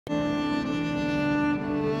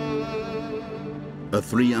A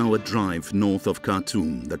 3-hour drive north of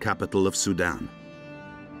Khartoum, the capital of Sudan.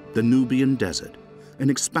 The Nubian desert, an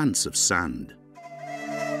expanse of sand.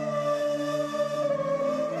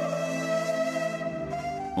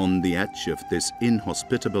 On the edge of this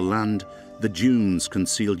inhospitable land, the dunes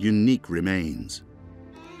conceal unique remains.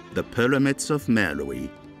 The Pyramids of Meroe,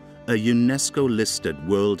 a UNESCO-listed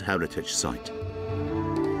World Heritage Site.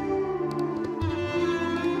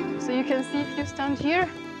 So you can see if you stand here,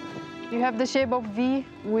 you have the shape of V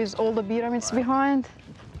with all the pyramids behind.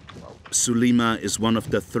 Sulima is one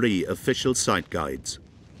of the 3 official site guides.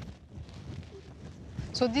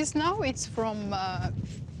 So this now, it's from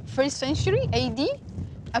 1st century AD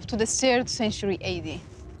up to the 3rd century AD.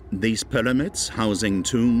 These pyramids, housing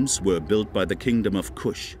tombs, were built by the Kingdom of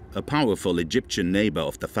Kush, a powerful Egyptian neighbor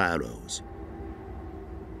of the pharaohs.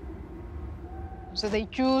 So they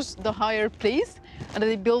choose the higher place and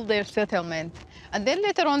they build their settlement. And then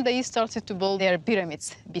later on, they started to build their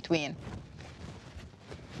pyramids between.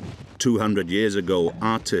 200 years ago,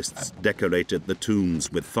 artists decorated the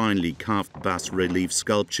tombs with finely carved bas-relief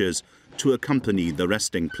sculptures to accompany the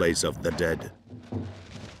resting place of the dead.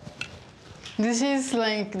 This is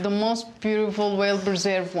like the most beautiful,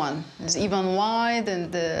 well-preserved one. It's even wide,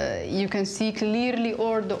 and you can see clearly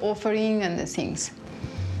all the offering and the things.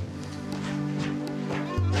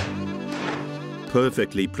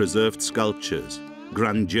 Perfectly preserved sculptures,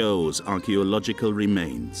 grandiose archaeological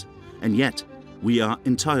remains, and yet we are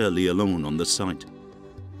entirely alone on the site.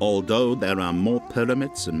 Although there are more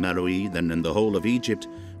pyramids in Meroe than in the whole of Egypt,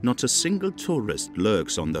 not a single tourist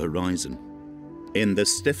lurks on the horizon. In the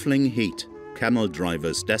stifling heat, camel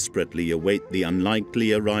drivers desperately await the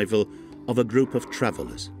unlikely arrival of a group of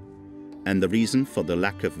travelers. And the reason for the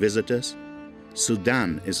lack of visitors?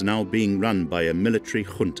 Sudan is now being run by a military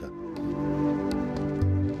junta.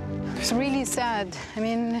 It's really sad. I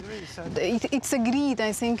mean, it's a greed.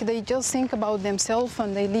 I think they just think about themselves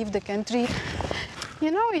and they leave the country. You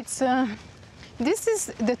know, this is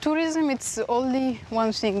the tourism. It's only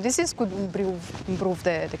one thing. This could improve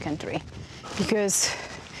the country, because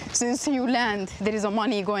since you land, there is a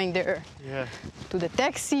money going there. Yeah. To the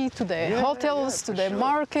taxi, to the hotels, to the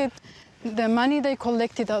market. The money they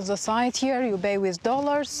collected as a site here, you pay with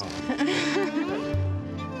dollars.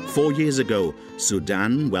 4 years ago,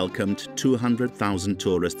 Sudan welcomed 200,000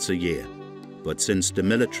 tourists a year. But since the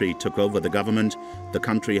military took over the government, the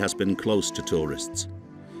country has been closed to tourists.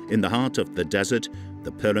 In the heart of the desert,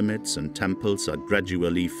 the pyramids and temples are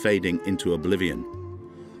gradually fading into oblivion.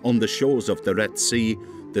 On the shores of the Red Sea,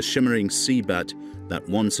 the shimmering seabed that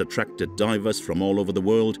once attracted divers from all over the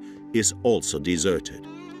world is also deserted.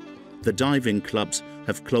 The diving clubs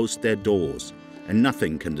have closed their doors, and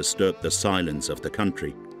nothing can disturb the silence of the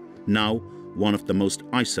country, now one of the most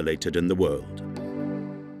isolated in the world.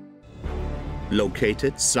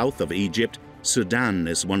 Located south of Egypt, Sudan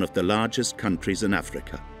is one of the largest countries in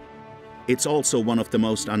Africa. It's also one of the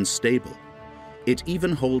most unstable. It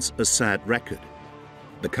even holds a sad record.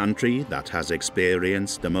 The country that has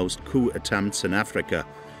experienced the most coup attempts in Africa,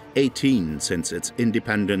 18 since its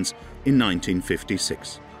independence in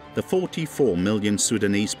 1956. The 44 million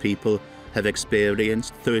Sudanese people have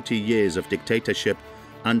experienced 30 years of dictatorship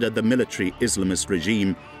under the military-Islamist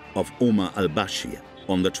regime of Omar al-Bashir.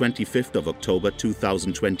 On the 25th of October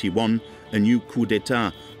 2021, a new coup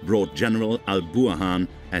d'etat brought General al-Burhan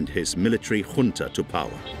and his military junta to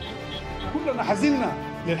power.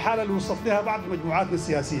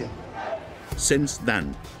 Since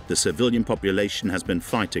then, the civilian population has been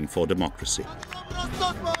fighting for democracy.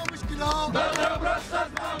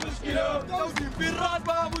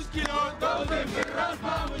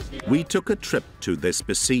 We took a trip to this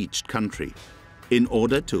besieged country. In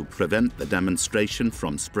order to prevent the demonstration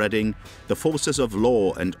from spreading, the forces of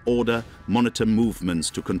law and order monitor movements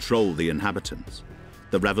to control the inhabitants.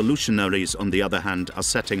 The revolutionaries, on the other hand, are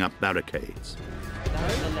setting up barricades.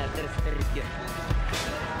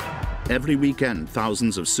 Every weekend,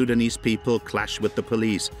 thousands of Sudanese people clash with the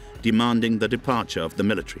police, demanding the departure of the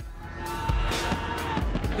military.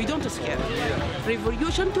 We don't escape.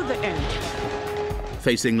 Revolution to the end.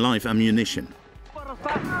 Facing live ammunition,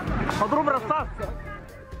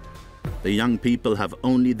 the young people have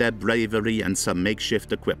only their bravery and some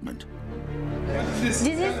makeshift equipment. This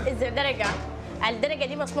is الدرجة. الدرجة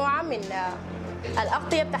دي مصنوعة من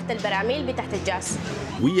الأغطية بتاعت البراميل بتاعت الجاز.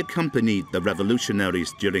 We accompanied the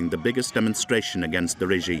revolutionaries during the biggest demonstration against the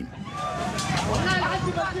regime.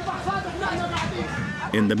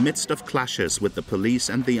 In the midst of clashes with the police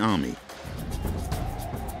and the army,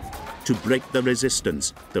 to break the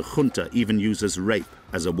resistance, the junta even uses rape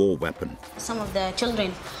as a war weapon. Some of the children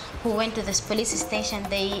who went to this police station,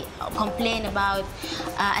 they complain about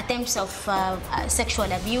attempts of sexual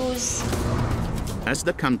abuse. As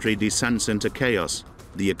the country descends into chaos,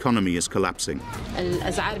 the economy is collapsing.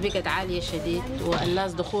 الأسعار بقت عالية شديد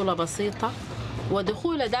والناس دخولها بسيطة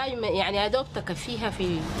ودخولها دائما يعني يا دوب تكفيها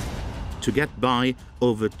في. To get by,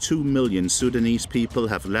 over 2 million Sudanese people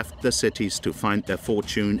have left the cities to find their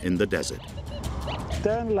fortune in the desert.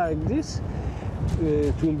 Turn like this,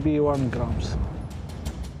 it will be 1 gram.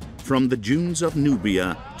 From the dunes of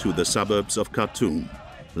Nubia to the suburbs of Khartoum,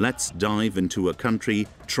 let's dive into a country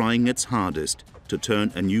trying its hardest to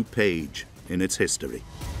turn a new page in its history.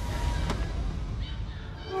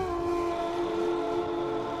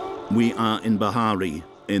 We are in Bahari,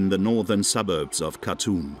 in the northern suburbs of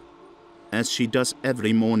Khartoum. As she does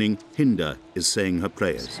every morning, Hinda is saying her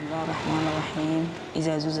prayers,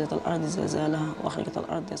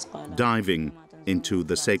 diving into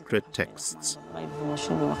the sacred texts.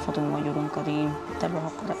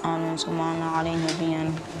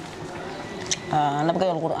 أنا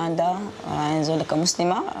بقرأ القرآن ده نزول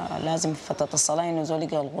كمسلمة لازم في فترة الصلاة إنه نزول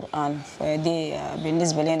يقرأ القرآن فدي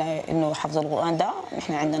بالنسبة لنا إنه حفظ القرآن ده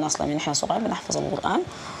إحنا عندنا أصلا من إحنا صغار بنحفظ القرآن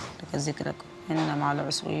لكذكرك إن مع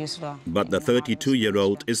العسر يسرا. But the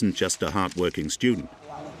 32-year-old isn't just a hard-working student.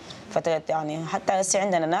 فترة يعني حتى هسه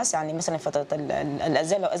عندنا ناس يعني مثلا فترة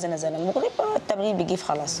الأذان لو أذن أذان المغرب التمرين بيقيف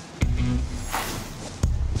خلاص.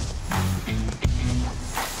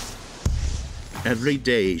 Every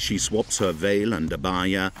day she swaps her veil and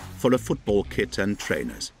abaya for a football kit and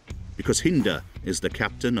trainers, because Hinda is the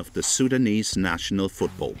captain of the Sudanese national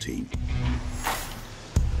football team.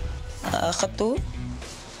 أخذته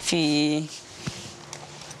في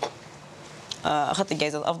أخذت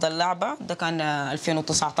جائزة أفضل لاعبة ده كان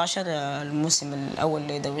 2019 الموسم الأول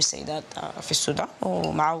لدوري السيدات في السودان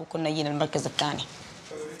ومعه كنا جينا المركز الثاني.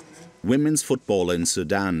 Women's football in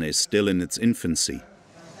Sudan is still in its infancy.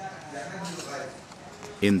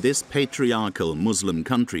 In this patriarchal Muslim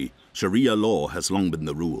country, Sharia law has long been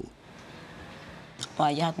the rule.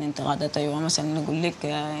 واجهتني انتقادات أيوة مثلا نقول لك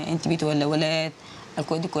أنت بيت ولا ولد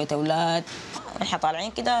الكويت كويت أولاد إحنا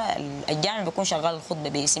طالعين كده الجامع بيكون شغال الخطبة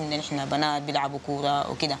باسمنا إحنا بنات بيلعبوا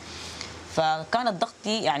كورة وكده فكانت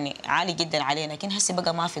ضغطي يعني عالي جدا علينا لكن هسه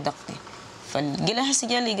بقى ما في ضغطي فالجيل هسه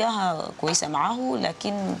جا لقاها كويسة معاه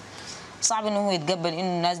لكن صعب إنه هو يتقبل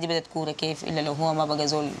إنه الناس دي بدت كورة كيف إلا لو هو ما بقى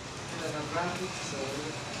زول.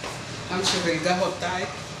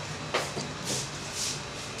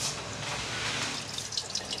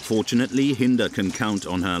 Fortunately, Hinda can count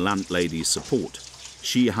on her landlady's support.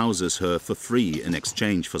 She houses her for free in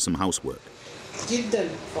exchange for some housework. جدا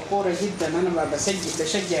فخورة جدا أنا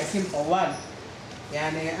بشجع فيهم طوال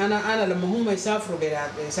يعني أنا لما هم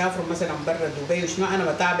يسافروا مثلا برا دبي وشنو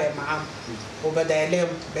أنا بتابع معهم وبدعي لهم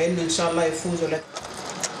بإنه إن شاء الله يفوزوا لك.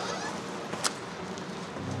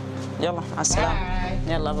 يلا على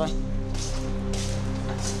السلامة. يلا باي.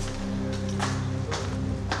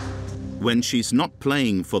 When she's not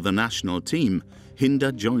playing for the national team, Hinda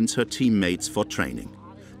joins her teammates for training.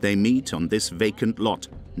 They meet on this vacant lot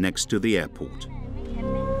next to the airport.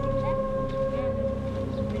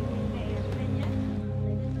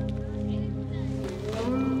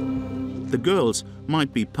 The girls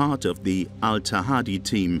might be part of the Al-Tahadi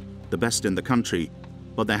team, the best in the country,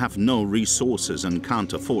 but they have no resources and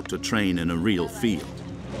can't afford to train in a real field.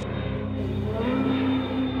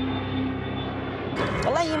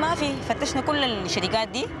 والله ما في فتشنا كل الشركات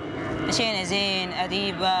دي مشينا زين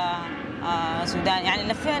أديبة سودان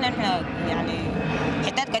يعني لفينا احنا يعني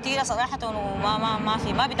حتات كثيرة صراحة وما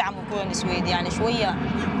ما بيدعموا الكورة النسوية دي يعني شوية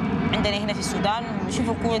عندنا هنا في السودان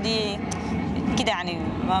بيشوفوا الكورة دي كده يعني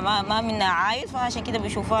ما منها عايد فعشان كده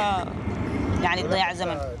بيشوفها يعني ضياع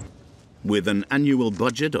زمن. With an annual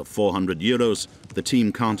budget of €400, the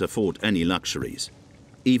team can't afford any luxuries.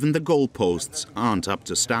 Even the goalposts aren't up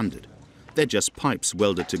to standard. They're just pipes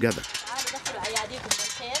welded together.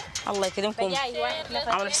 الله يكرمكم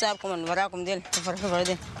عملوا حسابكم من وراكم ديل تفرحوا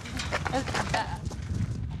دي.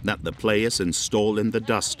 That the players install in the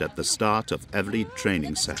dust at the start of every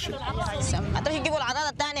training session. هتروحوا تجيبوا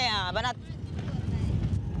العضلات الثانية يا بنات.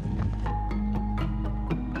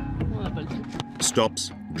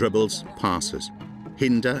 Stops, dribbles, passes.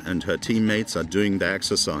 Hinda and her teammates are doing the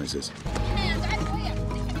exercises.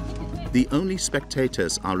 The only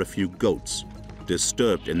spectators are a few goats,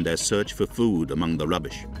 disturbed in their search for food among the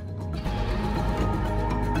rubbish.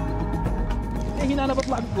 هنا أنا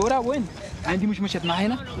بطلع وراء وين؟ عندي مش مشت معي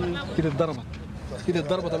هنا كده اتضربت كده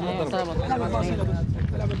اتضربت ما اتضربت.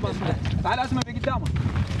 لعب الباص تعال اسمع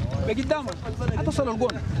بقدامك حتصل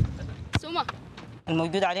الجون.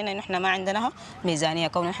 الموجود علينا إنه إحنا ما عندنا ميزانية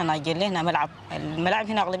كون إحنا نأجر لنا ملعب. الملاعب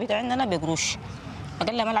هنا أغلبيتها عندنا بقروش.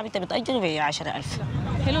 أقل ملعب أنت بتأجره ب 10,000.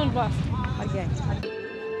 حلو الباص.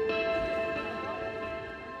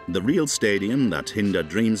 The real stadium that Hinda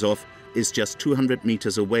dreams of is just 200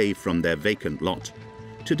 meters away from their vacant lot.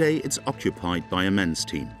 Today it's occupied by a men's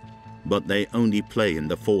team, but they only play in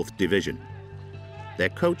the 4th division. Their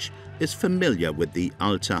coach is familiar with the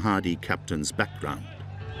Al-Tahadi captain's background.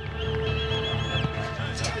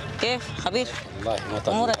 كيف خبير؟ والله ما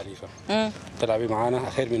تعرف حليفة. تلعبي معانا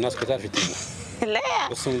خير من الناس كتار في التيم. لا.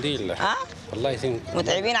 بسم الله. والله يسلم.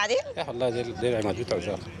 متعبين عديل؟ يا والله دي عماد بتاع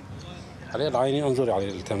وجار. علي العيني انظري على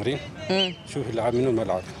التمرين. شوف اللعب منه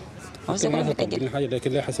الملعب. ممكن حاجة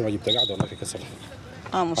لكن لا حسب ما جبت قاعدة وما في كسر.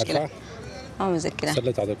 مشكلة. مذكرة.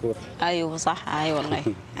 سلت على الكورة. أيوه صح والله.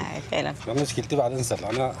 فعلا. أنا مشكلتي بعد انسى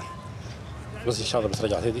أنا بس إن شاء الله بس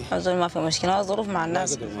رجعت هدي. أظن ما في مشكلة الظروف مع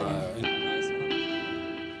الناس.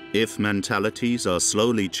 If mentalities are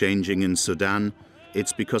slowly changing in Sudan,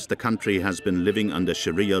 it's because the country has been living under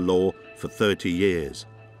Sharia law for 30 years.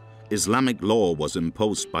 Islamic law was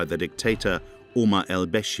imposed by the dictator Omar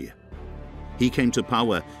al-Bashir. He came to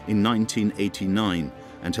power in 1989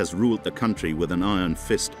 and has ruled the country with an iron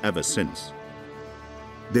fist ever since.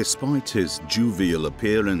 Despite his jovial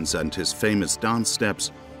appearance and his famous dance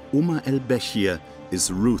steps, Omar al-Bashir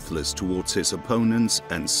is ruthless towards his opponents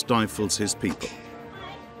and stifles his people.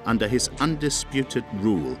 Under his undisputed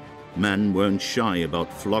rule, men weren't shy about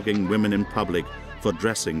flogging women in public for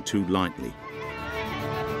dressing too lightly.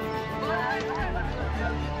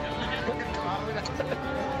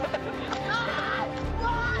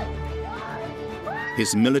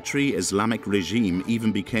 His military Islamic regime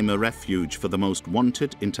even became a refuge for the most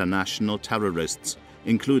wanted international terrorists,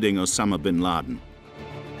 including Osama bin Laden.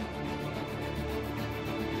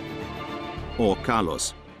 Or Carlos,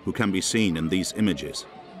 who can be seen in these images,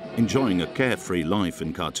 enjoying a carefree life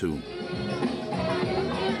in Khartoum.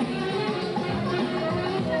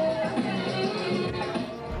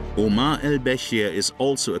 Omar al-Bashir is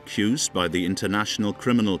also accused by the International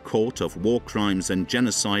Criminal Court of War Crimes and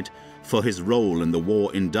Genocide for his role in the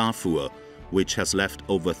war in Darfur, which has left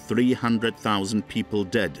over 300,000 people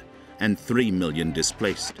dead and 3 million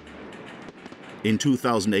displaced. In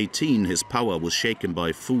 2018, his power was shaken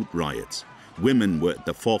by food riots. Women were at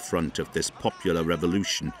the forefront of this popular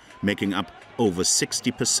revolution, making up over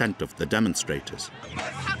 60% of the demonstrators.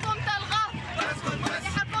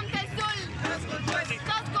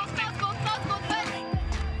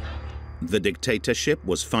 The dictatorship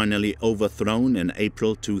was finally overthrown in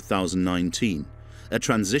April 2019. A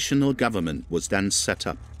transitional government was then set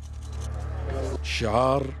up.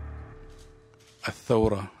 شعار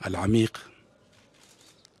الثورة العميق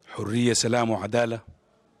حرية سلام وعدالة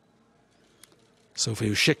سوف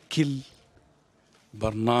يشكل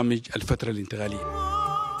برنامج الفترة الانتقالية.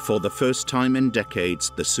 For the first time in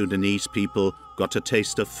decades, the Sudanese people got a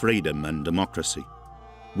taste of freedom and democracy.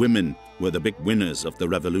 Women were the big winners of the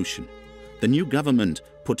revolution. The new government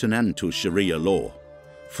put an end to Sharia law.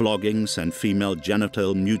 Floggings and female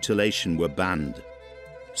genital mutilation were banned.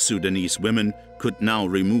 Sudanese women could now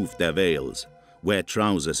remove their veils, wear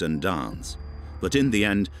trousers and dance. But in the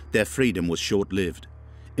end, their freedom was short-lived.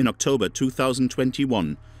 In October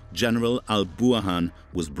 2021, General al-Burhan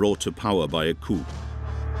was brought to power by a coup.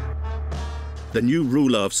 The new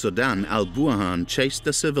ruler of Sudan, al-Burhan, chased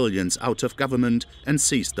the civilians out of government and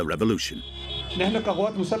seized the revolution. نحن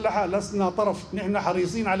كقوات مسلحة لسنا طرف، نحن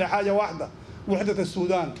حريصين على حاجة واحدة، وحدة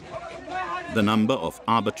السودان. The number of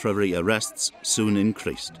arbitrary arrests soon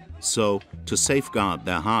increased. So, to safeguard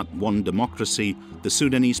their hard-won democracy, the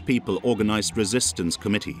Sudanese people organized resistance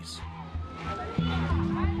committees.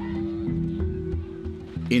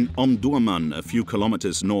 In Omdurman, a few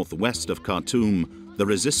kilometers northwest of Khartoum, the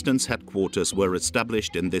resistance headquarters were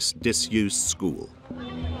established in this disused school.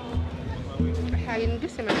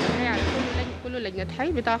 هينقسم الحي على كل لجنة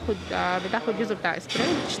حي بتاخد جزء بتاع سبراي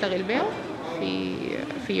بتشتغل بيه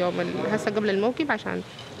في يوم هسه قبل الموكب عشان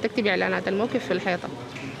تكتب إعلانات الموكب في الحيطة.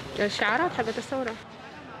 الشعارات حقت الثورة.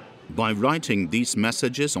 By writing these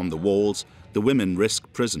messages on the walls, the women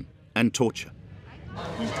risk prison and torture.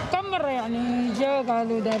 كم مرة يعني جاء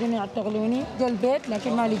قالوا دارين يعتقلوني جا البيت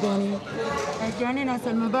لكن ما لقوني. جاني ناس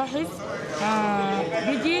المباحث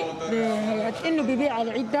بيجي بهيئة إنه بيبيع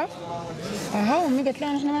العدة. هم قالت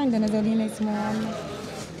لنا إحنا ما عندنا ذولين اسمه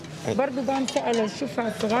برضو قام سأل الشفعة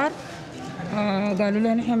الصغار قالوا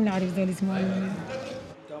لنا إحنا بنعرف ذول اسمه.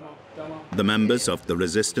 The members of the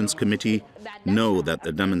resistance committee know that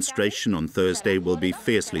the demonstration on Thursday will be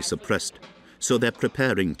fiercely suppressed, so they're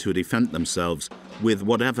preparing to defend themselves with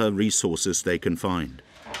whatever resources they can find.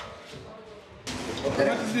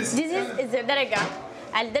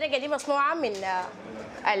 الدرجة دي مصنوعة من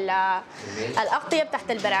الأغطية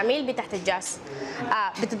بتاعت البراميل بتاعت الجاز.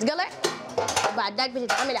 بتتقلع وبعد ذاك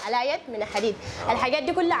بتتعمل على يد من الحديد. الحاجات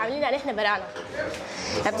دي كلها عاملينها نحن برانا،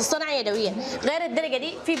 بتصنع يدويا. غير الدرجة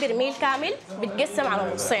دي في برميل كامل بتقسم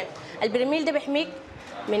على نصين. البرميل ده بيحميك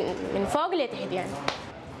من فوق لتحت يعني.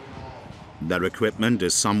 Their equipment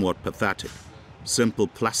is somewhat pathetic. Simple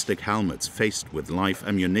plastic helmets faced with live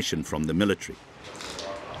ammunition from the military.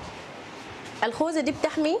 الخوذة دي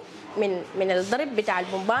بتحمي من الضرب بتاع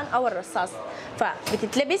البومبان أو الرصاص،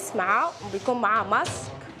 فبتتلبس معاه وبيكون معاه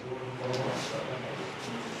ماسك،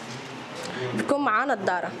 بيكون معاه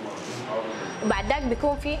نظارة، وبعد ذاك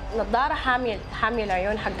بيكون في نظارة حامية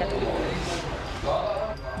العيون حقته.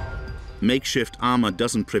 Makeshift armor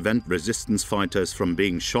doesn't prevent resistance fighters from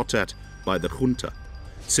being shot at by the junta.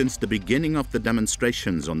 Since the beginning of the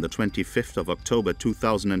demonstrations on the 25th of October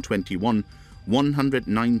 2021,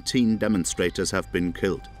 119 demonstrators have been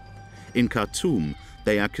killed. In Khartoum,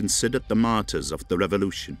 they are considered the martyrs of the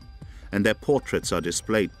revolution, and their portraits are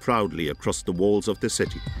displayed proudly across the walls of the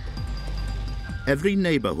city. Every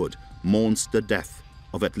neighborhood mourns the death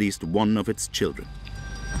of at least one of its children.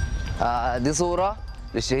 دي صورة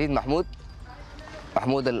للشهيد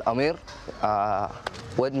محمود الأمير،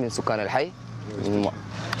 ولد من سكان الحي.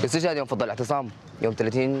 استشهد يوم فضل الاعتصام يوم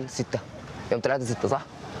 30/6، يوم 3/6 صح؟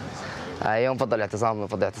 يوم فضل الاعتصام، يوم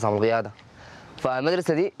فضل اعتصام القيادة.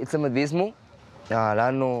 فالمدرسة دي اتسمت باسمه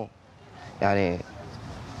لأنه يعني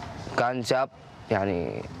كان شاب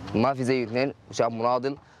يعني ما في زيه اثنين، وشاب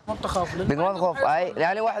مناضل. ما بتخاف؟ ما بخاف.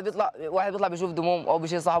 يعني واحد بيطلع بيشوف دموم او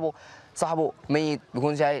بشيء صاحبه ميت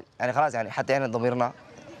بيكون شايل، يعني خلاص يعني حتى يعني ضميرنا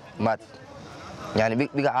مات، يعني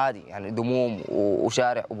بقى عادي، يعني دموم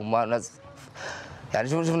وشارع وبمبار ناس، يعني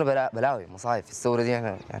شفنا بلاوي مصايب في الثوره دي،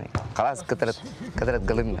 احنا يعني خلاص كثرت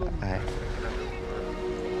قلبنا.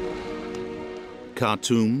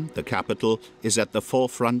 Khartoum, the capital, is at the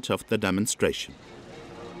forefront of the demonstration.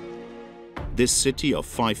 This city of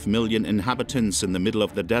 5 million inhabitants in the middle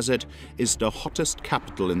of the desert is the hottest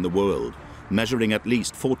capital in the world, measuring at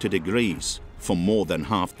least 40 degrees for more than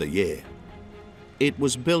half the year. It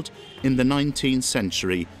was built in the 19th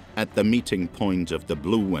century at the meeting point of the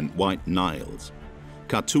Blue and White Niles.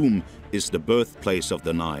 Khartoum is the birthplace of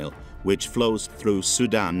the Nile, which flows through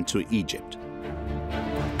Sudan to Egypt.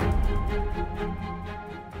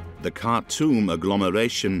 The Khartoum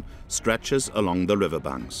agglomeration stretches along the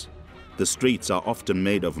riverbanks. The streets are often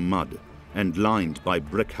made of mud and lined by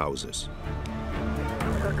brick houses.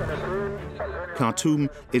 Khartoum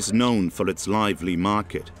is known for its lively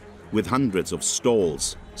market, with hundreds of stalls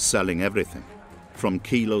selling everything, from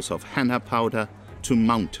kilos of henna powder to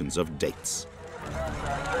mountains of dates.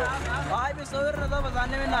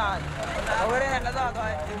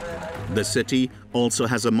 The city also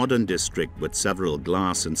has a modern district with several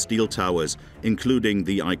glass and steel towers, including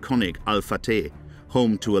the iconic Al-Fateh,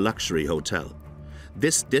 home to a luxury hotel.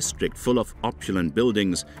 This district, full of opulent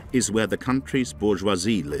buildings, is where the country's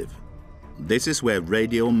bourgeoisie live. This is where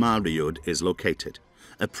Radio Mariud is located,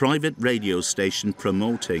 a private radio station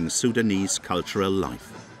promoting Sudanese cultural life.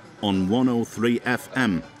 On 103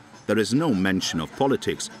 FM, there is no mention of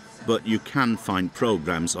politics, but you can find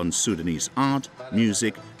programs on Sudanese art,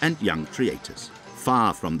 music, and young creators,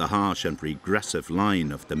 far from the harsh and regressive line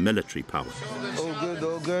of the military power. Oh good,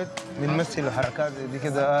 oh good. بنمثل حركات دي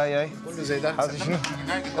كده اي كله زي ده. هذا شنو؟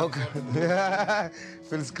 اوكي.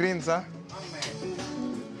 في السكرين صح؟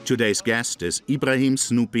 Today's guest is Ibrahim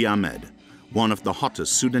Snoopy Ahmed, one of the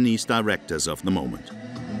hottest Sudanese directors of the moment.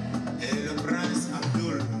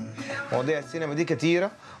 مواضيع السينما دي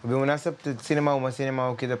كثيرة، وبمناسبة السينما وما سينما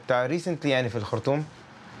وكده بتاع ريسنتلي يعني في الخرطوم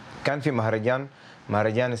كان في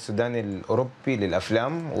مهرجان السوداني الأوروبي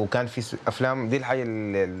للأفلام، وكان في أفلام، دي الحاجة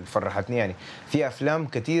اللي فرحتني يعني، في أفلام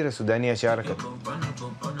كثيرة سودانية شاركت.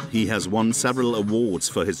 He has won several awards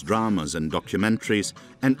for his dramas and documentaries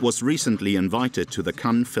and was recently invited to the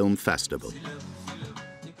Cannes Film Festival.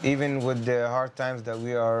 Even with the hard times that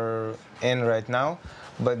we are in right now,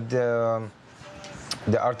 but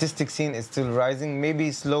the artistic scene is still rising, maybe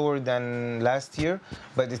slower than last year,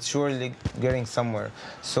 but it's surely getting somewhere.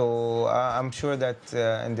 So I'm sure that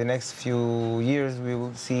in the next few years we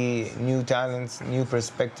will see new talents, new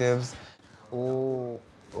perspectives.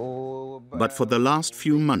 But for the last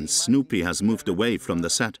few months, Snoopy has moved away from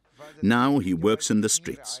the set. Now he works in the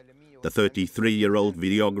streets. The 33-year-old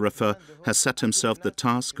videographer has set himself the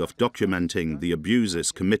task of documenting the abuses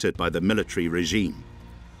committed by the military regime.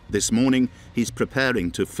 This morning, he's preparing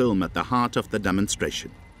to film at the heart of the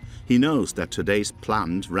demonstration. He knows that today's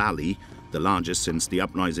planned rally, the largest since the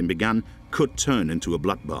uprising began, could turn into a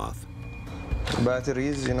bloodbath.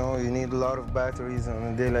 Batteries, you know, you need a lot of batteries on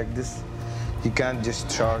a day like this. You can't just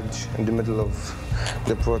charge in the middle of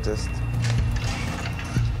the protest.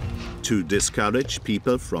 To discourage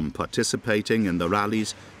people from participating in the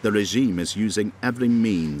rallies, the regime is using every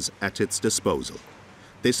means at its disposal.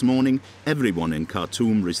 This morning, everyone in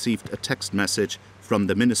Khartoum received a text message from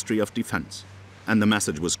the Ministry of Defense, and the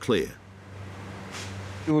message was clear.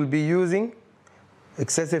 We will be using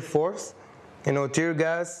excessive force, you know, tear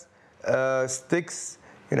gas, sticks,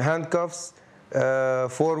 you know, handcuffs,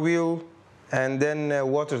 four-wheel, and then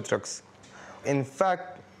water trucks. In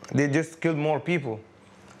fact, they just killed more people.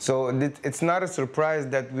 So it's not a surprise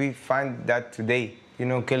that we find that today, you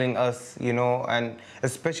know, killing us, you know, and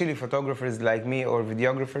especially photographers like me or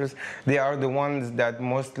videographers, they are the ones that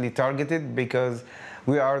mostly targeted because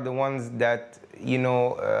we are the ones that, you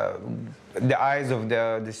know, the eyes of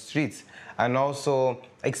the streets and also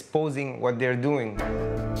exposing what they're doing.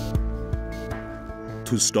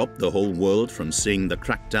 To stop the whole world from seeing the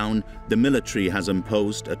crackdown, the military has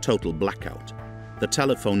imposed a total blackout. The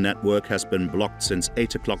telephone network has been blocked since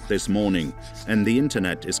 8 o'clock this morning, and the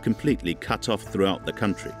internet is completely cut off throughout the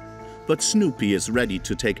country. But Snoopy is ready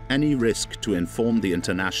to take any risk to inform the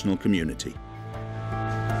international community.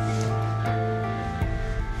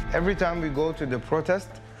 Every time we go to the protest,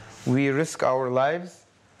 we risk our lives.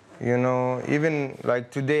 You know, even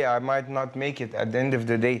like today, I might not make it at the end of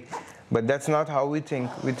the day, but that's not how we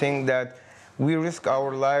think. We think that we risk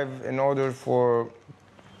our life in order for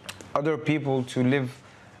other people to live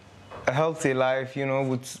a healthy life, you know,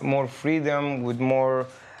 with more freedom, with more,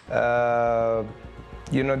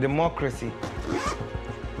 you know, democracy.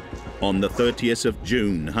 On the 30th of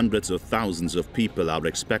June, hundreds of thousands of people are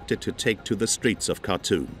expected to take to the streets of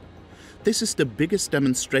Khartoum. This is the biggest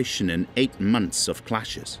demonstration in 8 months of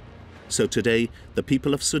clashes. So today, the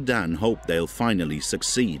people of Sudan hope they'll finally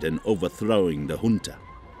succeed in overthrowing the junta.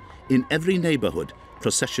 In every neighborhood,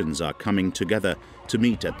 processions are coming together to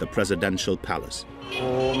meet at the presidential palace.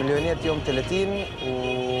 ومليونية يوم 30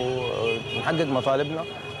 ونحقق مطالبنا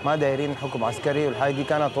ما دايرين حكم عسكري والحاجة دي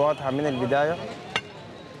كانت واضحة من البداية.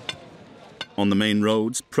 On the main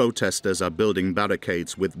roads, protesters are building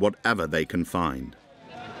barricades with whatever they can find.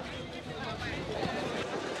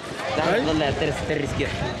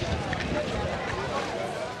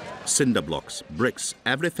 Cinder blocks, bricks,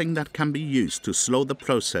 everything that can be used to slow the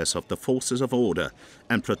process of the forces of order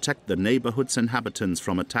and protect the neighborhood's inhabitants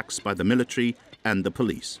from attacks by the military and the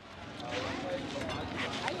police.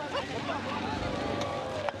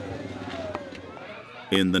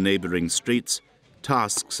 In the neighboring streets,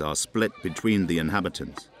 tasks are split between the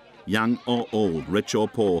inhabitants. Young or old, rich or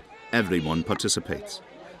poor, everyone participates.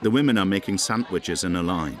 The women are making sandwiches in a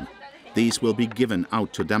line. These will be given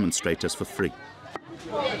out to demonstrators for free.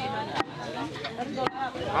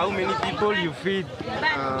 How many people you feed?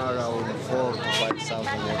 Around 4,000 to 5,000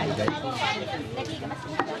 every day.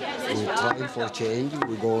 We're trying for change,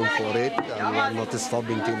 we're going for it, and we're not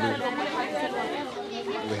stopping till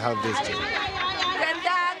we have this change.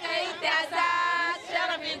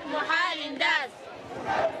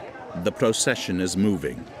 The procession is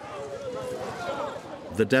moving.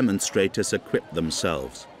 The demonstrators equip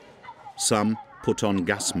themselves. Some put on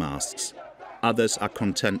gas masks. Others are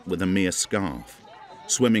content with a mere scarf,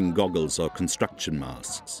 swimming goggles or construction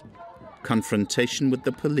masks. Confrontation with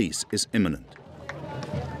the police is imminent.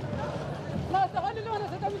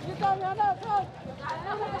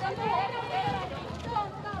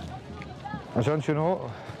 عشان شنو؟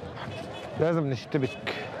 لازم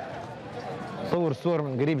نشتبك. صور الصور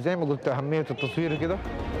من قريب زي ما قلت أهمية التصوير كده.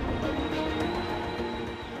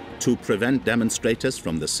 To prevent demonstrators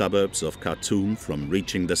from the suburbs of Khartoum from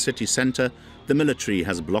reaching the city center, the military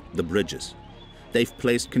has blocked the bridges. They've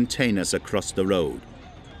placed containers across the road,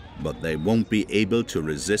 but they won't be able to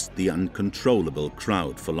resist the uncontrollable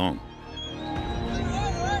crowd for long.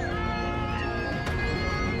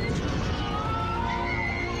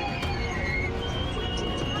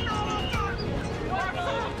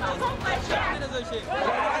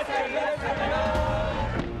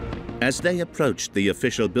 As they approach the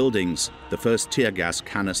official buildings, the first tear gas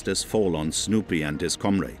canisters fall on Snoopy and his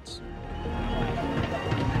comrades.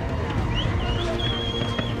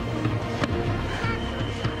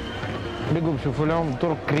 بيجوا بيشوفوا لهم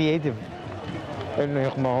طرق كرييتيف انه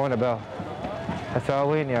يقمعونا بقى. هسا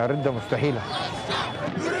وين يا ردة مستحيلة.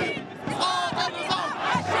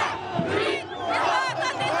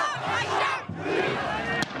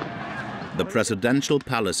 The presidential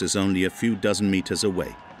palace is only a few dozen meters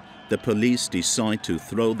away. The police decide to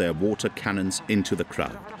throw their water cannons into the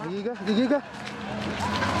crowd.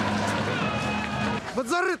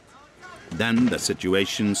 Then the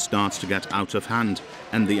situation starts to get out of hand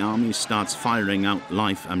and the army starts firing out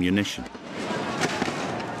live ammunition.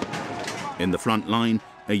 In the front line,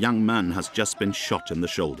 a young man has just been shot in the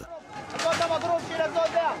shoulder.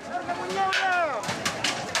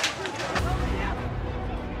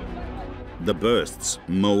 The bursts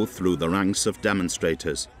mow through the ranks of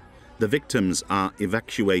demonstrators. The victims are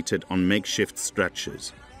evacuated on makeshift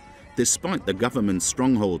stretchers. Despite the government's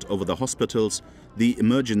stronghold over the hospitals, the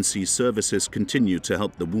emergency services continue to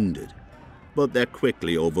help the wounded. But they're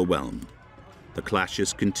quickly overwhelmed. The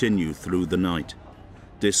clashes continue through the night.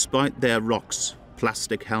 Despite their rocks,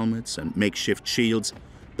 plastic helmets and makeshift shields,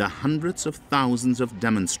 the hundreds of thousands of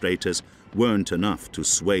demonstrators weren't enough to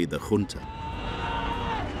sway the junta.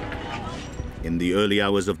 In the early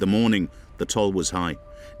hours of the morning, the toll was high.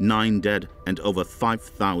 9 dead and over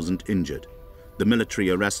 5,000 injured. The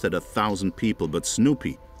military arrested 1,000 people, but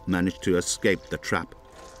Snoopy managed to escape the trap.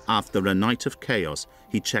 After a night of chaos,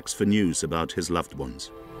 he checks for news about his loved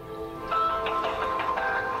ones.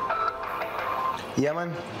 يا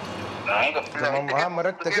مان تمام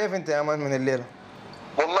مرقت كيف انت يا مان من الليله؟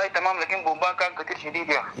 والله تمام لكن بومبان كان كثير شديد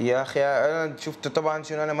يا اخي انا شفت طبعا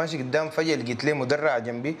شنو انا ماشي قدام فجاه لقيت لي مدرعه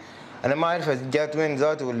جنبي انا ما اعرف جات وين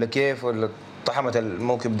ذاته ولا كيف ولا طحمت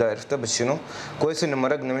الموكب ده عرفته بس شنو كويس انه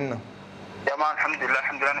مرقنا منه يا مان الحمد لله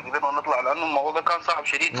الحمد لله قدرنا نطلع لانه الموضوع ده كان صعب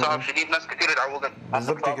شديد صعب شديد ناس كثير اتعوقت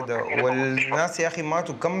بالضبط كده والناس يا اخي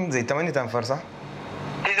ماتوا كم زي 8 تنفر صح؟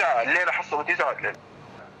 9 الليله حصلوا 9 الليل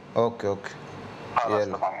اوكي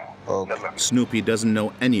Snoopy doesn't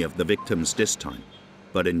know any of the victims this time,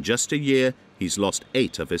 but in just a year he's lost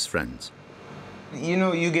 8 of his friends. You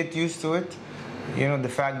know, you get used to it. You know, the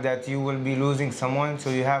fact that you will be losing someone, so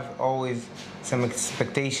you have always some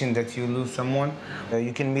expectation that you lose someone.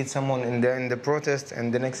 You can meet someone in the protest,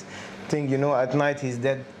 and the next thing you know, at night he's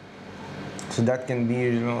dead. So that can be,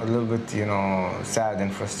 you know, a little bit, you know, sad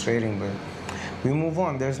and frustrating, but we move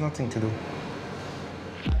on. There's nothing to do.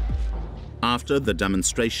 After the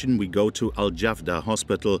demonstration, we go to Al-Jafda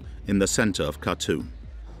hospital in the center of Khartoum.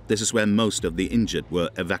 This is where most of the injured were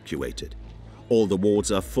evacuated. All the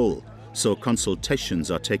wards are full, so consultations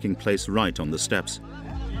are taking place right on the steps.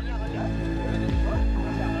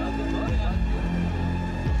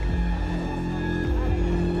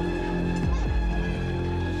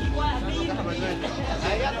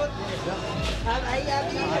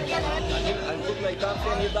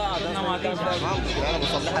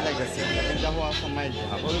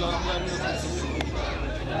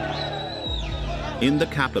 In the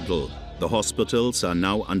capital, the hospitals are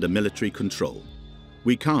now under military control.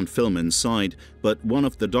 We can't film inside, but one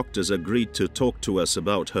of the doctors agreed to talk to us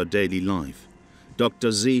about her daily life.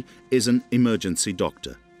 Dr. Z is an emergency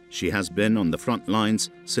doctor. She has been on the front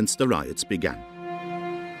lines since the riots began.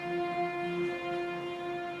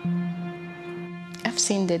 I've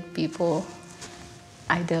seen dead people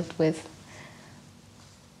I dealt with.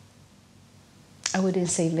 I wouldn't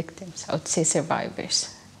say victims, I would say survivors.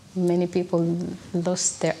 Many people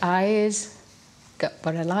lost their eyes, got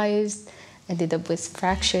paralyzed, ended up with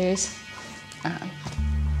fractures.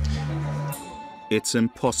 It's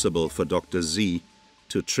impossible for Dr. Z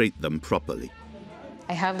to treat them properly.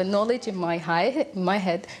 I have a knowledge in my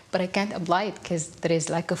head, but I can't apply it because there is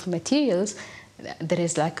lack of materials, there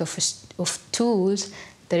is lack of tools,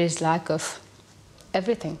 there is lack of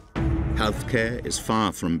everything. Healthcare is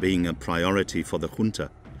far from being a priority for the junta.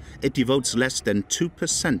 It devotes less than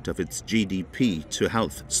 2% of its GDP to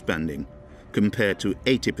health spending, compared to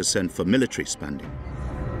 80% for military spending.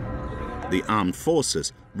 The armed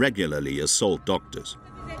forces regularly assault doctors.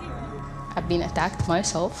 I've been attacked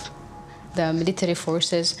myself. The military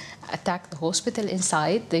forces attacked the hospital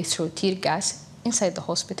inside. They threw tear gas inside the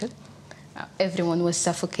hospital. Everyone was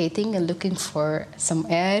suffocating and looking for some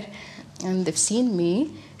air. And they've seen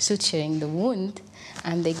me suturing the wound.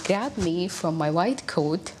 And they grabbed me from my white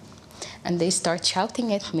coat. And they start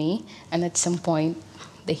shouting at me. And at some point,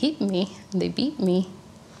 they hit me. They beat me.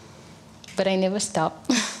 But I never stopped.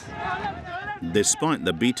 Despite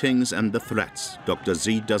the beatings and the threats, Dr.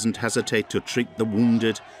 Z doesn't hesitate to treat the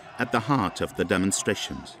wounded at the heart of the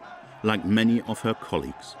demonstrations, like many of her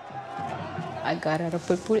colleagues. I got out of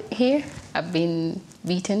purple here. I've been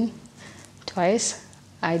beaten twice.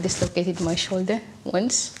 I dislocated my shoulder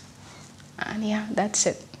once. And yeah, that's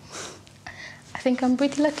it. I think I'm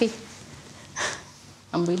pretty lucky.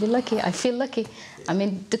 I'm really lucky. I feel lucky. I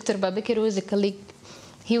mean, Dr. Babakir was a colleague.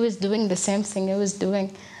 He was doing the same thing I was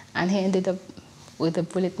doing, and he ended up with a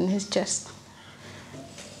bullet in his chest.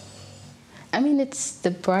 I mean, it's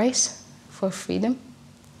the price for freedom,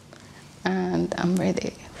 and I'm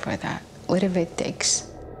ready for that, whatever it takes.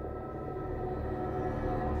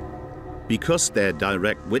 Because they're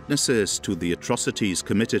direct witnesses to the atrocities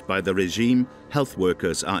committed by the regime, health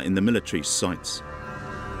workers are in the military's sights.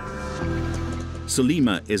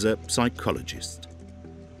 Salima is a psychologist.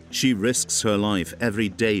 She risks her life every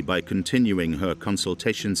day by continuing her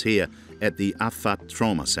consultations here at the Afat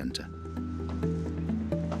Trauma Center.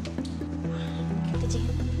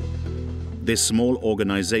 This small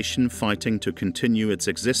organization fighting to continue its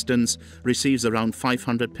existence receives around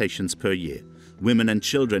 500 patients per year, women and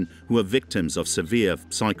children who are victims of severe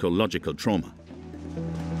psychological trauma.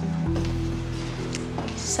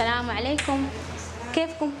 Assalamu alaikum.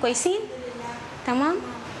 كيفكم كويسين؟ تمام؟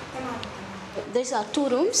 These are 2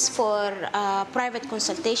 rooms for private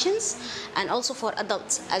consultations and also for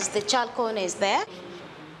adults, as the child corner is there.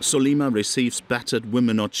 Salima receives battered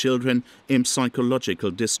women or children in psychological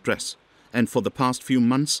distress, and for the past few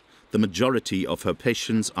months, the majority of her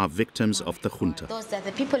patients are victims of the junta. Those are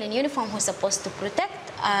the people in uniform who are supposed to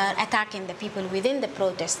protect are attacking the people within the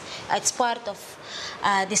protest. It's part of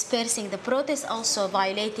dispersing the protest, also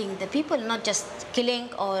violating the people, not just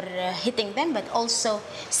killing or hitting them, but also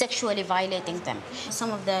sexually violating them.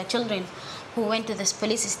 Some of the children who went to this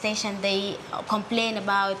police station, they complain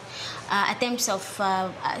about attempts of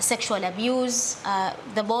sexual abuse,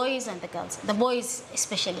 the boys and the girls, the boys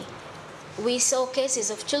especially. We saw cases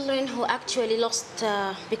of children who actually lost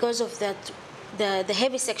because of the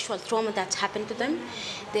heavy sexual trauma that happened to them.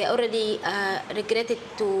 They already regretted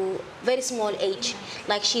to very small age.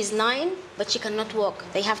 Like she's 9, but she cannot walk.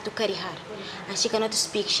 They have to carry her. And she cannot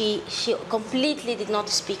speak. She completely did not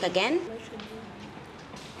speak again.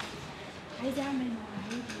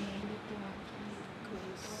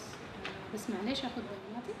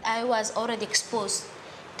 I was already exposed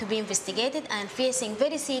to be investigated and facing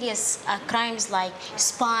very serious crimes like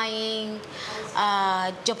spying,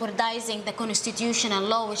 jeopardizing the constitutional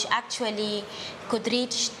law, which actually could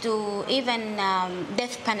reach to even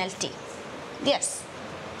death penalty. Yes,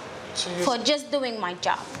 for just doing my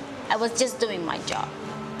job. I was just doing my job.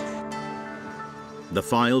 The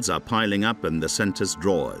files are piling up in the center's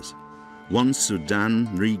drawers. Once Sudan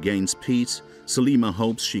regains peace, Salima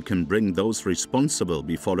hopes she can bring those responsible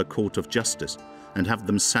before a court of justice and have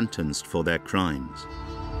them sentenced for their crimes.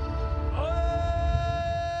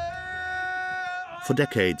 For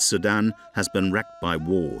decades, Sudan has been wrecked by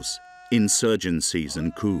wars, insurgencies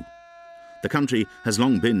and coup. The country has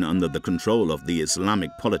long been under the control of the Islamic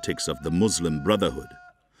politics of the Muslim Brotherhood,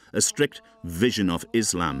 a strict vision of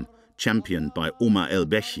Islam championed by Omar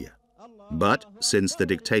al-Bashir. But since the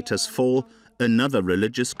dictator's fall, another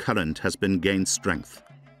religious current has been gained strength: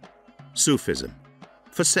 Sufism.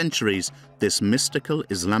 For centuries, this mystical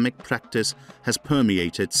Islamic practice has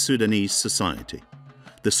permeated Sudanese society.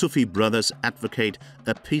 The Sufi brothers advocate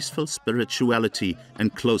a peaceful spirituality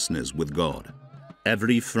and closeness with God.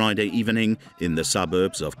 Every Friday evening in the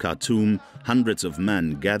suburbs of Khartoum, hundreds of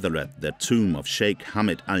men gather at the tomb of Sheikh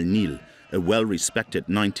Hamid al-Nil, a well-respected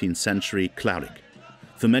 19th century cleric.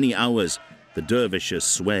 For many hours, the dervishes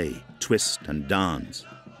sway, twist and dance.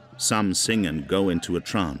 Some sing and go into a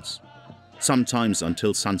trance, sometimes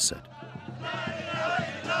until sunset.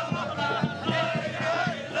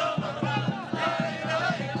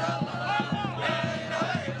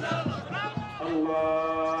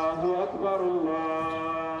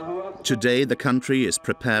 Today, the country is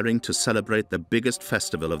preparing to celebrate the biggest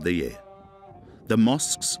festival of the year. The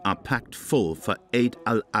mosques are packed full for Eid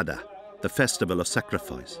al-Adha, the festival of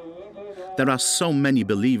sacrifice. There are so many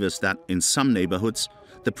believers that in some neighborhoods,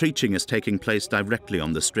 the preaching is taking place directly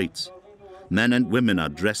on the streets. Men and women are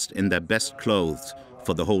dressed in their best clothes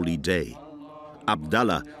for the holy day.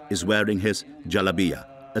 Abdallah is wearing his jalabiya,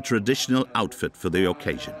 a traditional outfit for the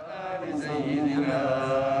occasion.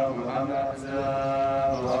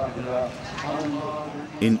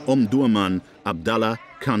 In Durman, Abdallah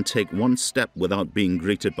can't take one step without being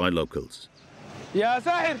greeted by locals. يا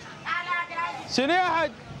ساحر شنو يا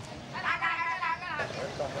حاج؟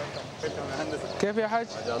 كيف يا حاج؟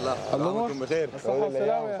 الله بخير.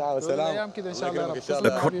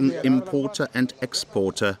 A cotton importer and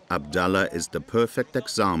exporter, Abdallah is the perfect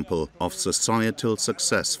example of societal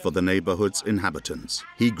success for the neighborhood's inhabitants.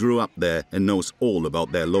 He grew up there and knows all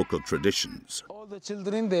about their local traditions. The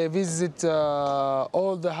children, they visit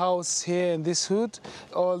all the house here in this hood.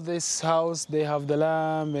 All this house, they have the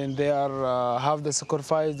lamb and they are have the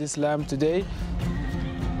sacrifice this lamb today.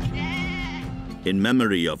 In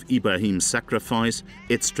memory of Ibrahim's sacrifice,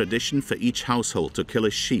 it's tradition for each household to kill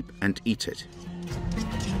a sheep and eat it.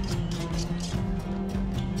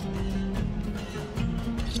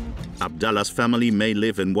 Abdallah's family may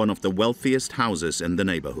live in one of the wealthiest houses in the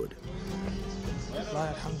neighborhood.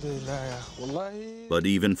 But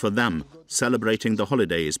even for them, celebrating the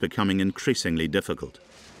holiday is becoming increasingly difficult.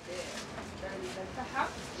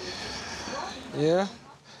 Yeah,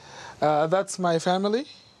 that's my family.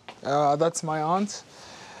 That's my aunt.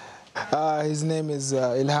 His name is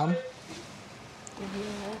Ilham.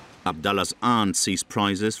 Abdallah's aunt sees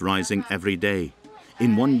prices rising every day.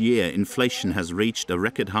 In 1 year, inflation has reached a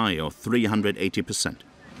record high of 380%.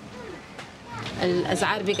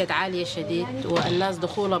 الأسعار بقت عالية شديد والناس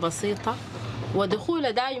دخولها بسيطة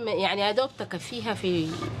ودخولها دائما يعني يا دوب تكفيها في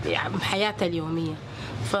حياتها اليومية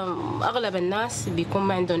فأغلب الناس بيكون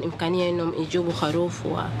ما عندهم إمكانية إنهم يجيبوا خروف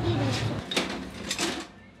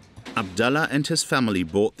Abdallah and his family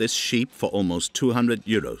bought this sheep for almost 200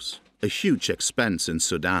 euros, a huge expense in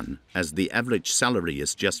Sudan, as the average salary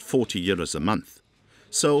is just 40 euros a month.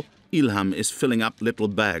 So Ilham is filling up little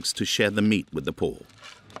bags to share the meat with the poor.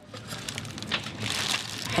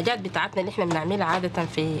 الحاجات بتاعتنا اللي احنا بنعملها عادة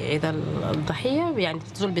في عيد الضحية يعني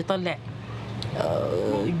الزول بيطلع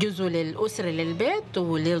جزء للأسرة للبيت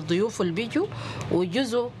وللضيوف اللي بيجوا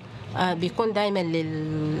وجزء بيكون دائما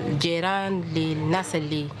للجيران للناس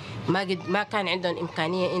اللي ما كان عندهم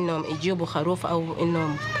إمكانية إنهم يجيبوا خروف أو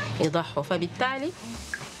إنهم يضحوا فبالتالي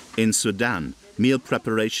In Sudan, meal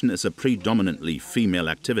preparation is a predominantly female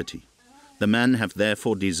activity. The men have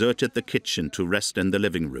therefore deserted the kitchen to rest in the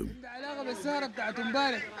living room.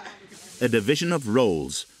 A division of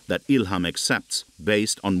roles that Ilham accepts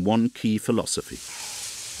based on one key philosophy.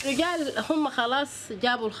 الرجال هم خلاص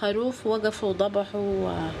جابوا الخروف وقفوا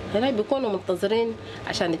وضبحوا هنا بيكونوا منتظرين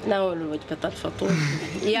عشان يتناولوا وجبة الفطور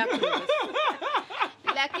ياكلوا بس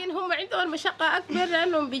لكن هم عندهم مشقة أكبر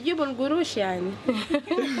لأنهم بيجيبوا القروش يعني.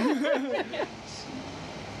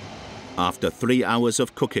 After 3 hours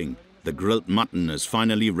of cooking, the grilled mutton is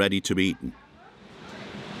finally ready to be eaten.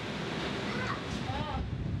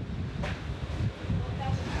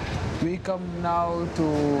 We come now to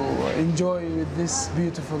enjoy with this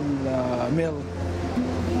beautiful meal.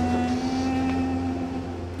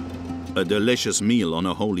 A delicious meal on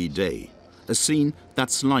a holy day, a scene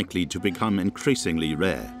that's likely to become increasingly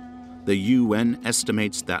rare. The UN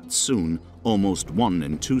estimates that soon almost 1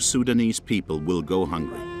 in 2 Sudanese people will go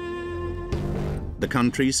hungry. The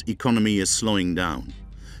country's economy is slowing down.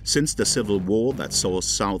 Since the civil war that saw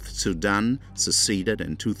South Sudan seceded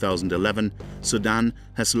in 2011, Sudan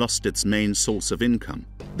has lost its main source of income,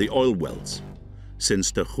 the oil wells.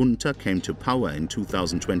 Since the junta came to power in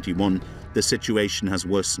 2021, the situation has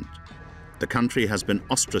worsened. The country has been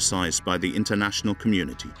ostracized by the international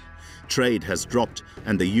community. Trade has dropped,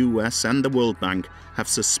 and the US and the World Bank have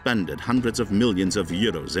suspended hundreds of millions of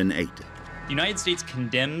euros in aid. The United States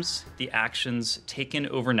condemns the actions taken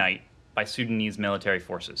overnight by Sudanese military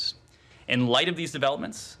forces. In light of these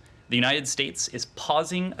developments, the United States is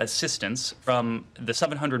pausing assistance from the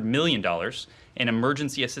 $700 million in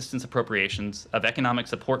emergency assistance appropriations of economic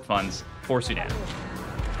support funds for Sudan.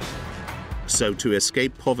 So to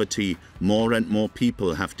escape poverty, more and more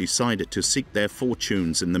people have decided to seek their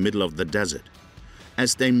fortunes in the middle of the desert.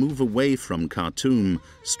 As they move away from Khartoum,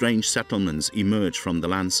 strange settlements emerge from the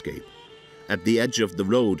landscape. At the edge of the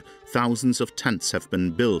road, thousands of tents have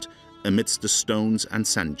been built amidst the stones and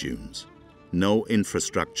sand dunes. No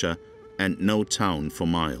infrastructure and no town for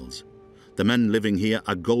miles. The men living here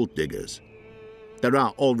are gold diggers. There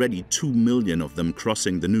are already 2 million of them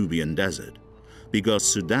crossing the Nubian desert, because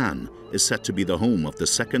Sudan is said to be the home of the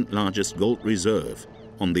second largest gold reserve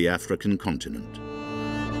on the African continent.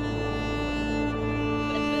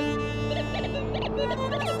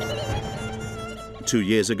 Two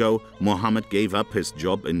years ago, Mohammed gave up his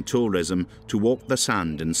job in tourism to walk the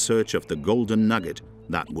sand in search of the golden nugget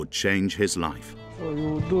that would change his life. So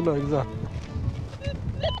you do like that.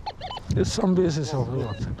 It's some basis of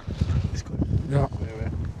that. Yeah.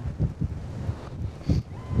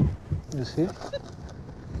 You see?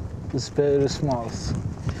 It's very small.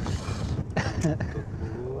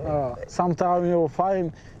 Sometimes you'll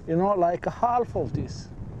find, like half of this.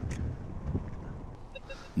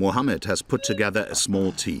 Mohammed has put together a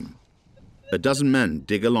small team. A dozen men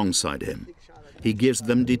dig alongside him. He gives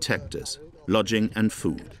them detectors, lodging and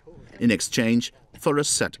food, in exchange for a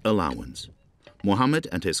set allowance. Mohammed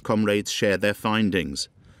and his comrades share their findings,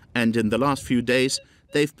 and in the last few days,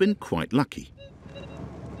 they've been quite lucky.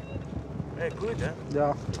 Hey, good, huh?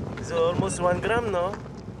 Yeah. It's almost 1 gram, no?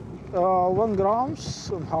 1 grams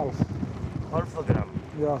and half. Half a gram.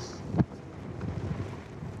 Yes.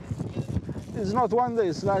 It's not 1 day,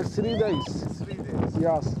 it's like 3 days. 3 days?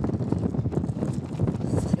 Yes.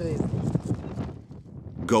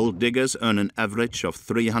 Gold diggers earn an average of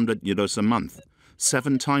 300 euros a month,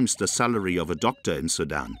 7 times the salary of a doctor in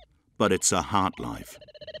Sudan. but it's a hard life.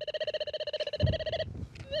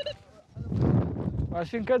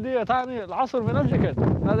 عشان كده تاني العصر بنفس كده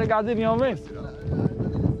هذا قاعدين يومين.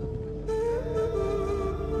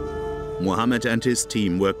 Mohammed and his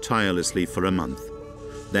team work tirelessly for a month.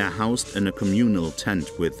 They're housed in a communal tent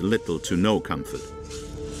with little to no comfort.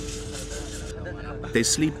 They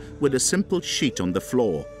sleep with a simple sheet on the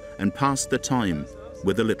floor and pass the time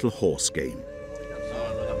with a little horse game.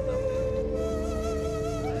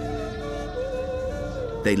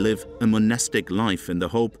 They live a monastic life in the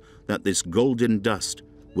hope that this golden dust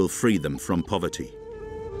will free them from poverty.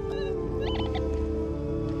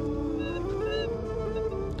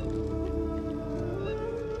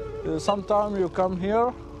 Sometimes you come here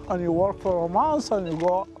and you work for a month and you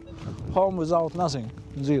go home without nothing,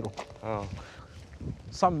 zero. Oh.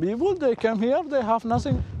 Some people, they come here, they have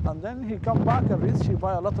nothing, and then he come back and rich, he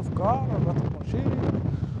buy a lot of car, a lot of machine,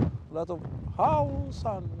 a lot of house,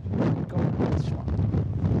 and he become rich man.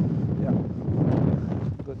 Yeah,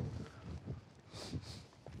 good.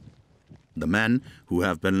 The men who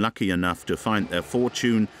have been lucky enough to find their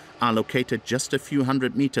fortune are located just a few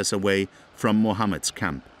hundred meters away from Mohammed's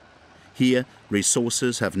camp. Here,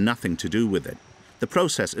 resources have nothing to do with it. The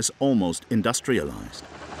process is almost industrialized.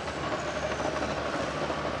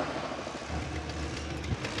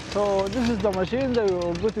 So this is the machine, they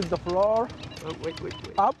will put it the floor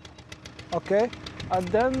up, okay? And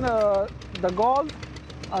then the gold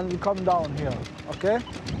and come down here, okay?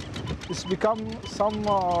 It's become some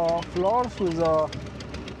floors with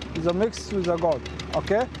a mix with the gold,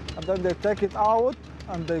 okay? And then they take it out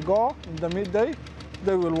and they go in the midday,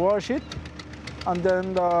 they will wash it, and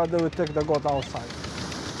then they will take the gold outside.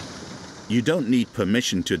 You don't need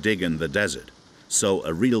permission to dig in the desert, so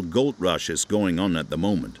a real gold rush is going on at the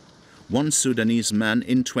moment. One Sudanese man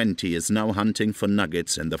in 20 is now hunting for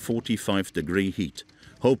nuggets in the 45-degree heat,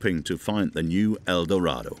 hoping to find the new El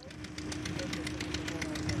Dorado.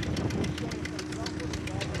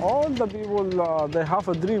 All the people, they have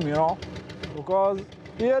a dream, you know, because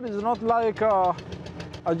here is not like a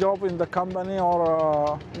job in the company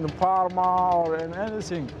or in the pharma or in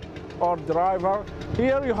anything, or driver.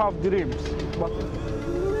 Here you have dreams. But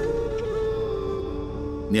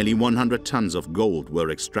Nearly 100 tons of gold were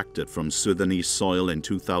extracted from Sudanese soil in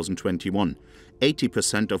 2021,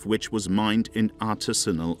 80% of which was mined in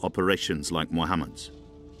artisanal operations like Mohammed's.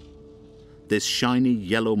 This shiny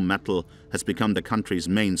yellow metal has become the country's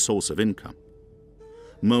main source of income.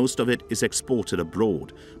 Most of it is exported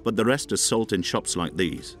abroad, but the rest is sold in shops like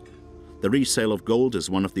these. The resale of gold is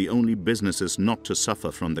one of the only businesses not to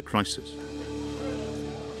suffer from the crisis.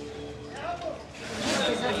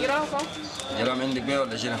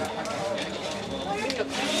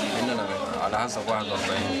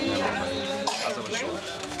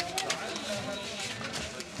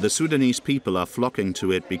 The Sudanese people are flocking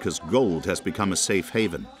to it because gold has become a safe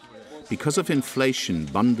haven. Because of inflation,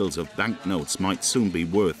 bundles of banknotes might soon be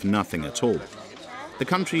worth nothing at all. The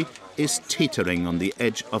country is teetering on the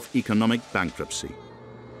edge of economic bankruptcy.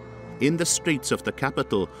 In the streets of the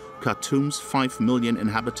capital, Khartoum's 5 million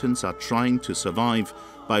inhabitants are trying to survive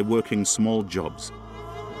by working small jobs.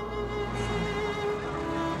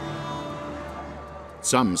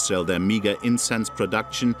 Some sell their meager incense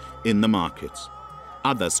production in the markets.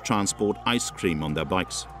 Others transport ice cream on their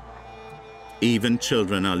bikes. Even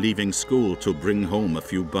children are leaving school to bring home a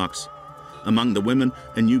few bucks. Among the women,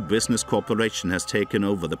 a new business corporation has taken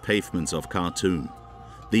over the pavements of Khartoum.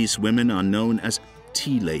 These women are known as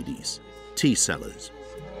tea ladies, tea sellers.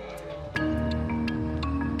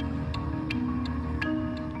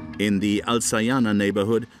 In the Al-Sayana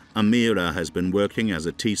neighborhood, Amira has been working as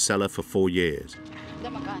a tea seller for 4 years.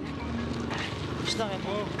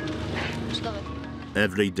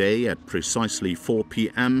 Every day at precisely 4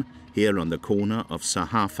 p.m., here on the corner of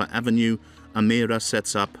Sahafa Avenue, Amira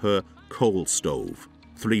sets up her coal stove,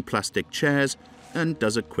 3 plastic chairs, and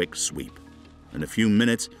does a quick sweep. In a few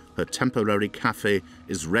minutes, her temporary cafe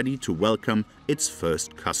is ready to welcome its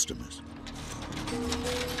first customers.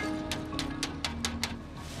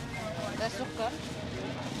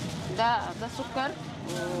 ده سكر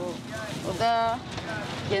وده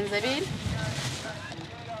جنزبيل.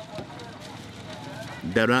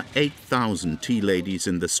 There are 8,000 tea ladies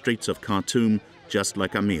in the streets of Khartoum, just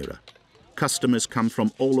like Amira. Customers come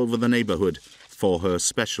from all over the neighborhood for her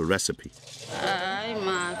special recipe.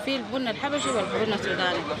 في البن الحبشي والبن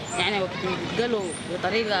السوداني يعني بيتقلوا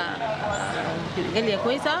بطريقه قليه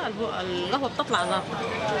كويسه القهوه بتطلع ظابطه.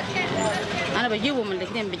 انا بجيبهم من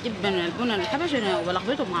الاثنين، بجيب من البن الحبشي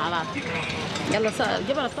وبلخبطهم مع بعض. يلا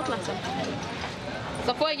الجبله بتطلع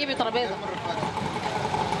صفوه. يجيبي ترابيزه.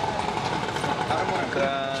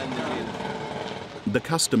 The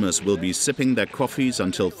customers will be sipping their coffees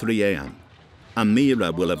until 3 a.m. Amira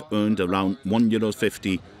will have earned around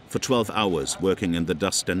 €1.50 for 12 hours working in the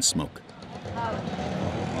dust and smoke.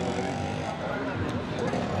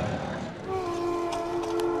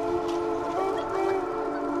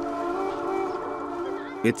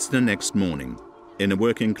 It's the next morning in a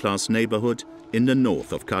working-class neighborhood in the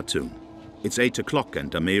north of Khartoum. It's 8 o'clock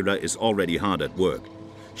and Amira is already hard at work.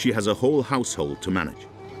 She has a whole household to manage.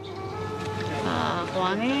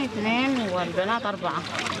 اخواني 2 والبنات 4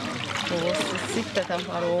 و6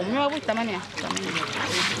 تنفار ومو 8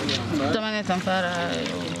 تنفار.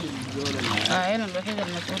 انا الوحيده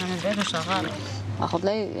المسؤوله من البيت وشغاله. اخذ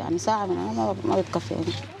لي يعني ساعه من انا ما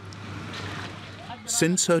بتكفيني.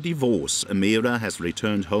 Since her divorce, Amira has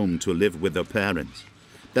returned home to live with her parents.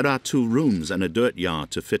 There are 2 rooms and a dirt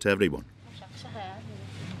yard to fit everyone.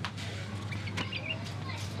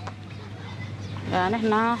 يعني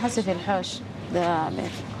احنا حسي في الحوش ده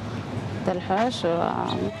بيت. ده الحوش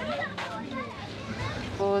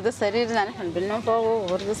وده السرير يعني احنا بننام فوقه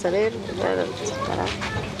وبرضه السرير.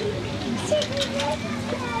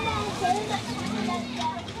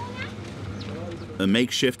 A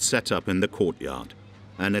makeshift setup in the courtyard,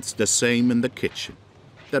 and it's the same in the kitchen.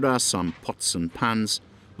 There are some pots and pans,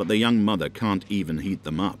 but the young mother can't even heat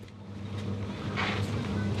them up.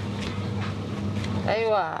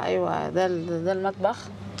 ايوه ده المطبخ،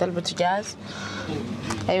 ده البوتاجاز.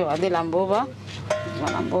 ايوه دي الانبوبه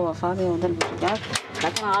والانبوبه فاضيه وده البوتاجاز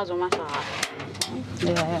لكن غازه ما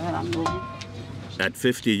شغال. ايوه الانبوبه. At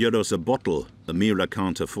 €50 a bottle, Amira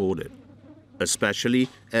can't afford it, especially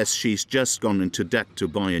as she's just gone into debt to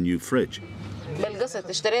buy a new fridge. بالقسط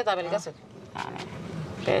اشتريتها بالقسط يعني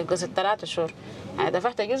بالقسط 3 شهور يعني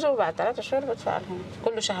دفعت جزء وبعد 3 شهور بدفع لهم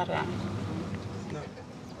كل شهر يعني.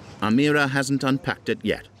 Amira hasn't unpacked it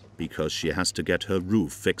yet because she has to get her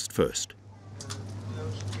roof fixed first.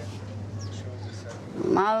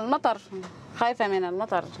 مع المطر خايفة من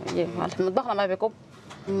المطر يجي المطبخ ما بيكب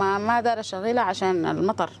ما دار اشغلها عشان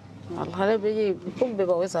المطر الخريف بيجي بيكب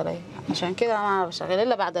بيبوظها لي عشان كده ما بشغل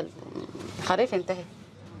الا بعد الخريف ينتهي.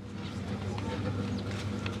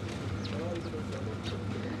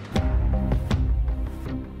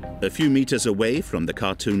 A few meters away from the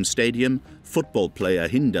Khartoum stadium, football player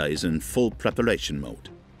Hinda is in full preparation mode.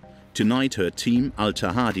 Tonight her team,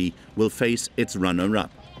 Al-Tahadi, will face its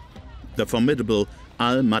runner-up, the formidable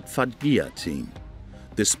al-Madfadgiya team.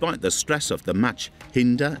 Despite the stress of the match,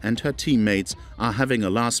 Hinda and her teammates are having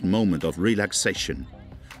a last moment of relaxation.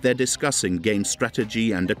 They're discussing game strategy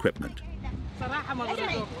and equipment.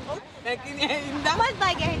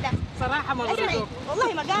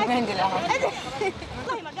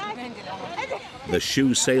 The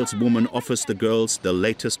shoe saleswoman offers the girls the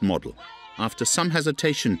latest model. After some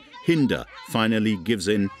hesitation, Hinda finally gives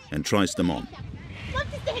in and tries them on.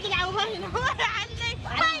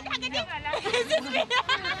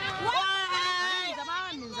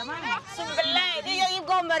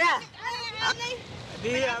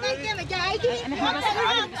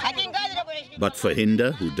 But for Hinda,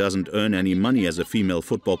 who doesn't earn any money as a female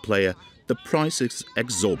football player, the price is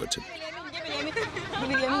exorbitant.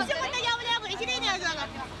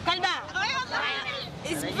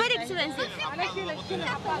 It's very expensive.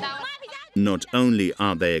 Not only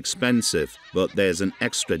are they expensive, but there's an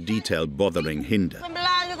extra detail bothering Hinda.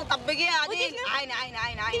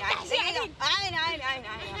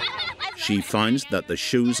 She finds that the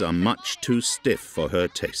shoes are much too stiff for her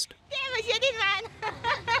taste.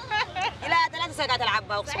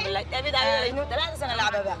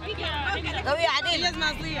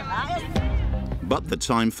 But the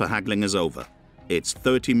time for haggling is over. It's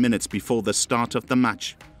 30 minutes before the start of the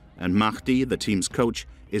match, and Mahdi, the team's coach,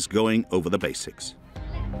 is going over the basics.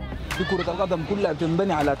 في كرة القدم كلها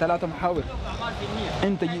بتنبني على 3 محاور.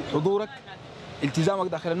 أنت حضورك،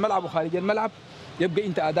 التزامك داخل الملعب وخارج الملعب، يبقى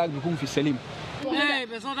أنت أداءك بيكون في السليم. تحدي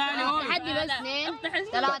بس 2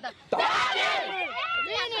 3.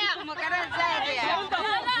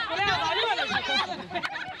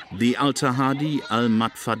 The Al-Tahadi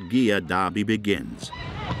al-Madfadgiya derby begins.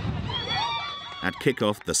 At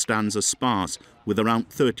kickoff, the stands are sparse, with around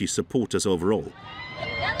 30 supporters overall.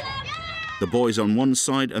 The boys on one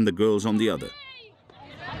side and the girls on the other.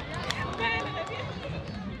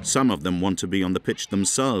 Some of them want to be on the pitch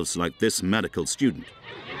themselves, like this medical student.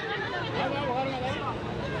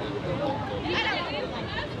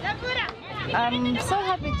 I'm so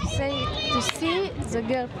happy to see the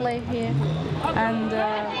girl play here, and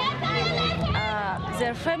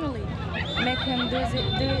their family make him do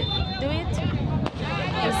it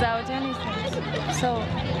without anything. So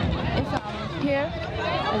if I'm here,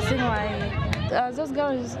 I think Those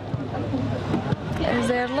girls,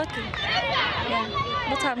 they're lucky, yeah,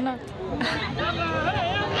 but I'm not.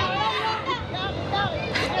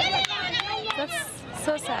 That's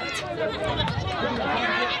so sad.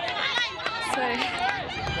 Sorry.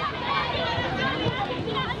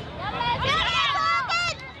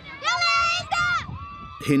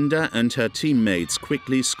 Hinda and her teammates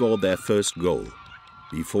quickly scored their first goal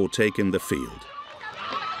before taking the field.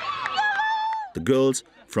 The girls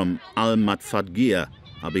from al-Madfadgia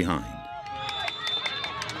are behind.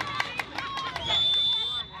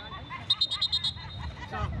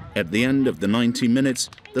 At the end of the 90 minutes,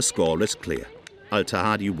 the score is clear.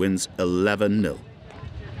 Al-Tahadi wins 11-0.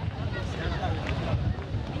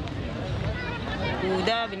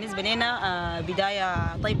 وده بالنسبة لنا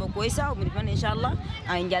بداية طيبة وكويسة وبنتمنى إن شاء الله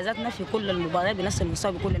إنجازاتنا في كل المباريات بنفس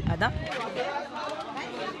المستوى بكل الأداء.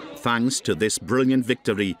 Thanks to this brilliant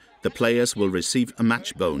victory, the players will receive a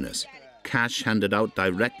match bonus, cash handed out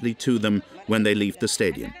directly to them when they leave the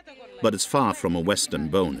stadium. But it's far from a Western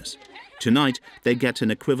bonus. Tonight, they get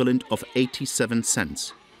an equivalent of 87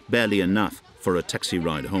 cents, barely enough for a taxi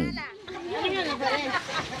ride home.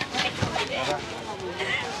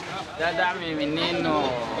 ده دعمي مني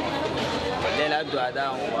انه الليله ادوا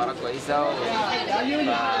اداء مباراه كويسه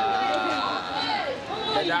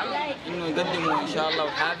ده دعم انه يقدموا ان شاء الله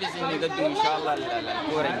وحافز انه يقدموا ان شاء الله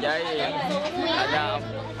الكوره الجايه اداء.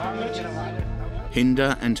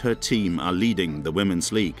 Hinda and her team are leading the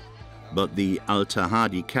women's league, but the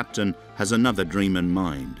Al-Tahadi captain has another dream in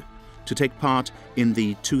mind: to take part in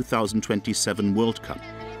the 2027 World Cup.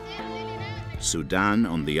 Sudan,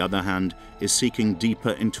 on the other hand, is seeking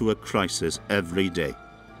deeper into a crisis every day.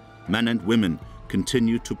 Men and women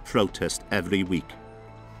continue to protest every week,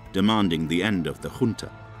 demanding the end of the junta.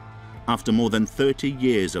 After more than 30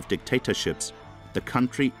 years of dictatorships, the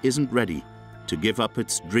country isn't ready to give up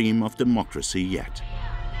its dream of democracy yet.